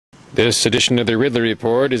This edition of the Ridley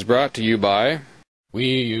Report is brought to you by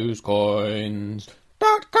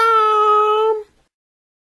WeUseCoins.com.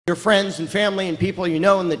 Your friends and family and people you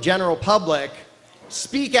know in the general public,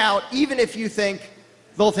 speak out even if you think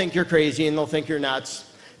they'll think you're crazy and they'll think you're nuts.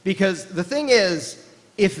 Because the thing is,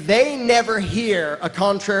 if they never hear a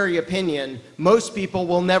contrary opinion, most people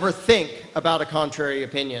will never think about a contrary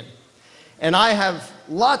opinion. And I have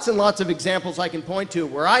lots and lots of examples I can point to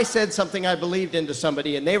where I said something I believed in to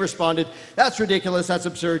somebody and they responded, "That's ridiculous, that's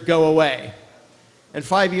absurd, go away." And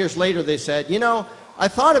 5 years later they said, "You know, I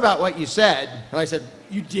thought about what you said." And I said,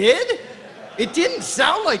 "You did? It didn't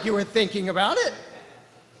sound like you were thinking about it."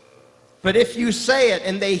 But if you say it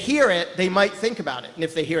and they hear it, they might think about it. And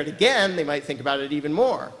if they hear it again, they might think about it even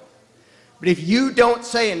more. But if you don't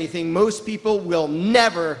say anything, most people will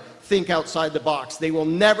never think outside the box. They will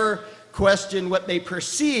never question what they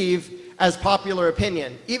perceive as popular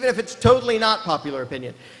opinion, even if it's totally not popular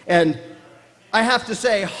opinion. And I have to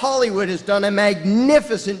say, Hollywood has done a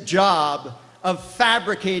magnificent job of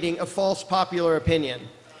fabricating a false popular opinion.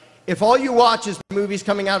 If all you watch is movies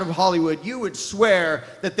coming out of Hollywood, you would swear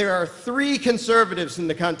that there are 3 conservatives in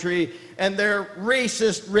the country and they're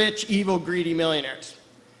racist, rich, evil, greedy millionaires.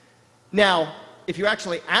 Now, if you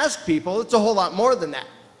actually ask people, it's a whole lot more than that.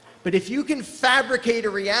 But if you can fabricate a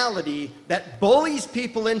reality that bullies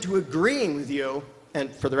people into agreeing with you,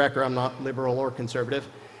 and for the record, I'm not liberal or conservative,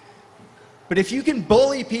 but if you can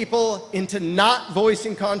bully people into not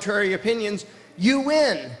voicing contrary opinions, you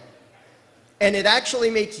win. And it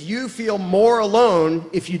actually makes you feel more alone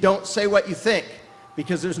if you don't say what you think,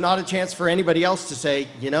 because there's not a chance for anybody else to say,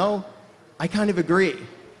 "You know, I kind of agree."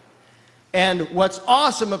 And what's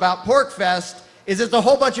awesome about PorcFest is it's a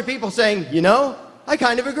whole bunch of people saying, "You know, I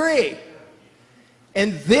kind of agree."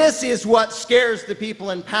 And this is what scares the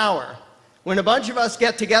people in power. When a bunch of us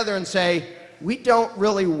get together and say, we don't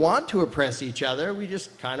really want to oppress each other, we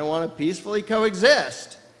just kind of want to peacefully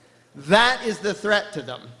coexist. That is the threat to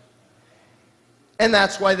them. And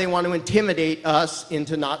that's why they want to intimidate us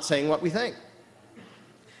into not saying what we think.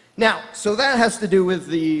 Now, so that has to do with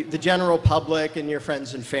the general public and your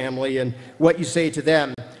friends and family and what you say to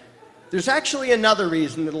them. There's actually another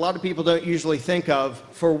reason that a lot of people don't usually think of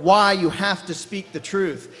for why you have to speak the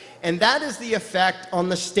truth, and that is the effect on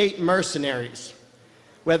the state mercenaries.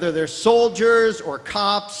 Whether they're soldiers or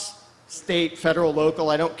cops, state, federal, local,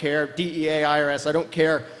 I don't care, DEA, IRS, I don't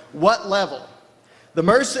care what level. The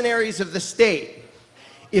mercenaries of the state,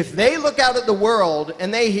 if they look out at the world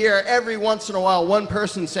and they hear every once in a while one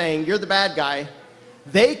person saying, "You're the bad guy,"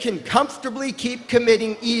 they can comfortably keep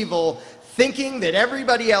committing evil thinking that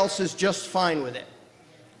everybody else is just fine with it.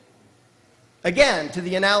 Again, to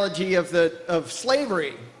the analogy of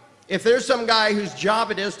slavery. If there's some guy whose job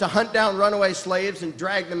it is to hunt down runaway slaves and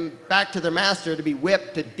drag them back to their master to be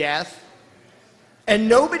whipped to death, and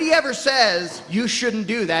nobody ever says, "You shouldn't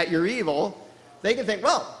do that, you're evil," they can think,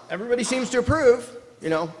 well, everybody seems to approve. You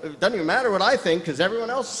know, it doesn't even matter what I think because everyone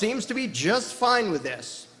else seems to be just fine with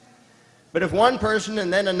this. But if one person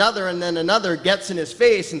and then another gets in his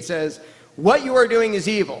face and says, "What you are doing is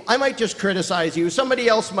evil. I might just criticize you. Somebody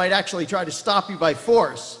else might actually try to stop you by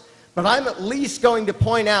force. But I'm at least going to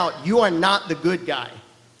point out you are not the good guy."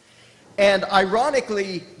 And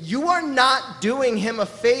ironically, you are not doing him a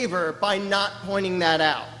favor by not pointing that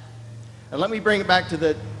out. And let me bring it back to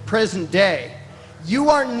the present day. You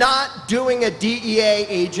are not doing a DEA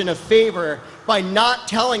agent a favor by not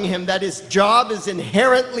telling him that his job is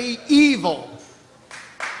inherently evil.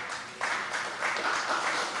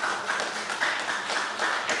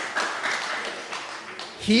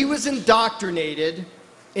 He was indoctrinated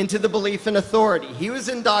into the belief in authority. He was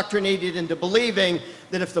indoctrinated into believing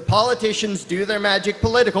that if the politicians do their magic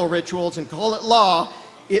political rituals and call it law,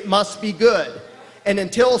 it must be good. And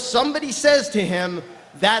until somebody says to him,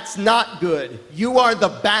 "That's not good, you are the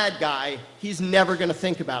bad guy," he's never going to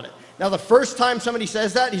think about it. Now, the first time somebody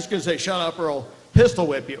says that, he's going to say, "Shut up or I'll pistol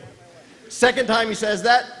whip you." Second time he says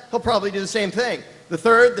that, he'll probably do the same thing. The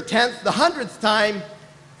third, the 10th, the 100th time,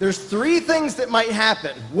 there's 3 things that might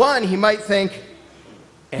happen. One, he might think,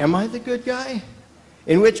 "Am I the good guy?"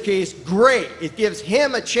 In which case, great. It gives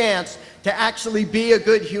him a chance to actually be a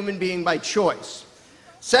good human being by choice.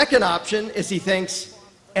 Second option is he thinks,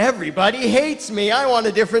 "Everybody hates me. I want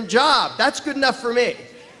a different job. That's good enough for me.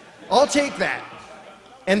 I'll take that."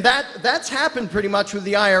 And that's happened pretty much with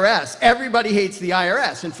the IRS. Everybody hates the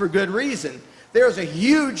IRS, and for good reason. There's a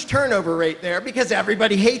huge turnover rate there because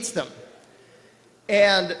everybody hates them.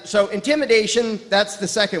 And so intimidation, that's the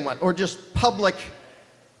second one, or just public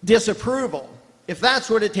disapproval. If that's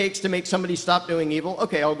what it takes to make somebody stop doing evil,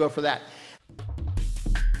 okay, I'll go for that.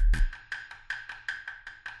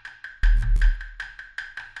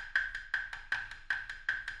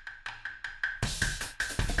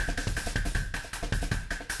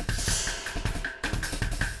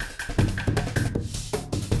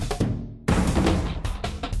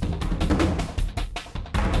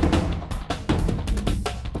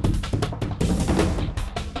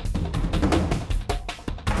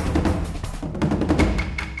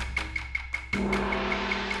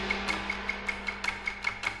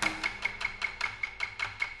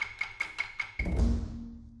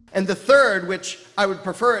 And the third, which I would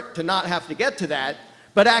prefer it to not have to get to that,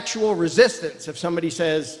 but actual resistance. If somebody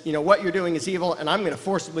says, you know, what you're doing is evil, and I'm going to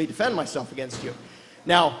forcibly defend myself against you.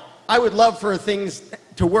 Now, I would love for things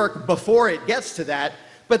to work before it gets to that,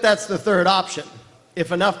 but that's the third option.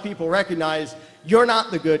 If enough people recognize you're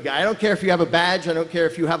not the good guy, I don't care if you have a badge, I don't care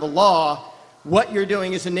if you have a law, what you're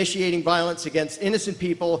doing is initiating violence against innocent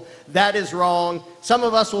people. That is wrong. Some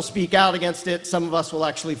of us will speak out against it, some of us will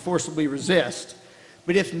actually forcibly resist.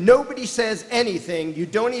 But if nobody says anything, you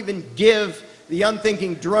don't even give the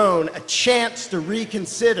unthinking drone a chance to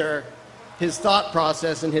reconsider his thought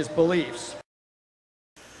process and his beliefs.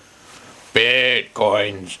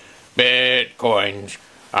 Bitcoins, bitcoins.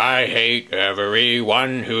 I hate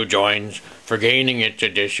everyone who joins for gaining its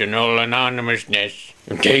additional anonymousness,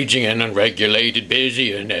 engaging in unregulated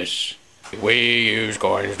busyness.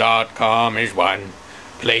 WeUseCoins.com is one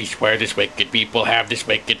place where this wicked people have this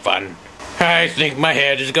wicked fun. I think my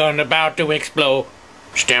head is about to explode.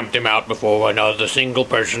 Stamp them out before another single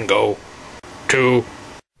person go. To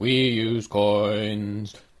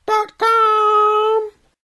WeUseCoins.com.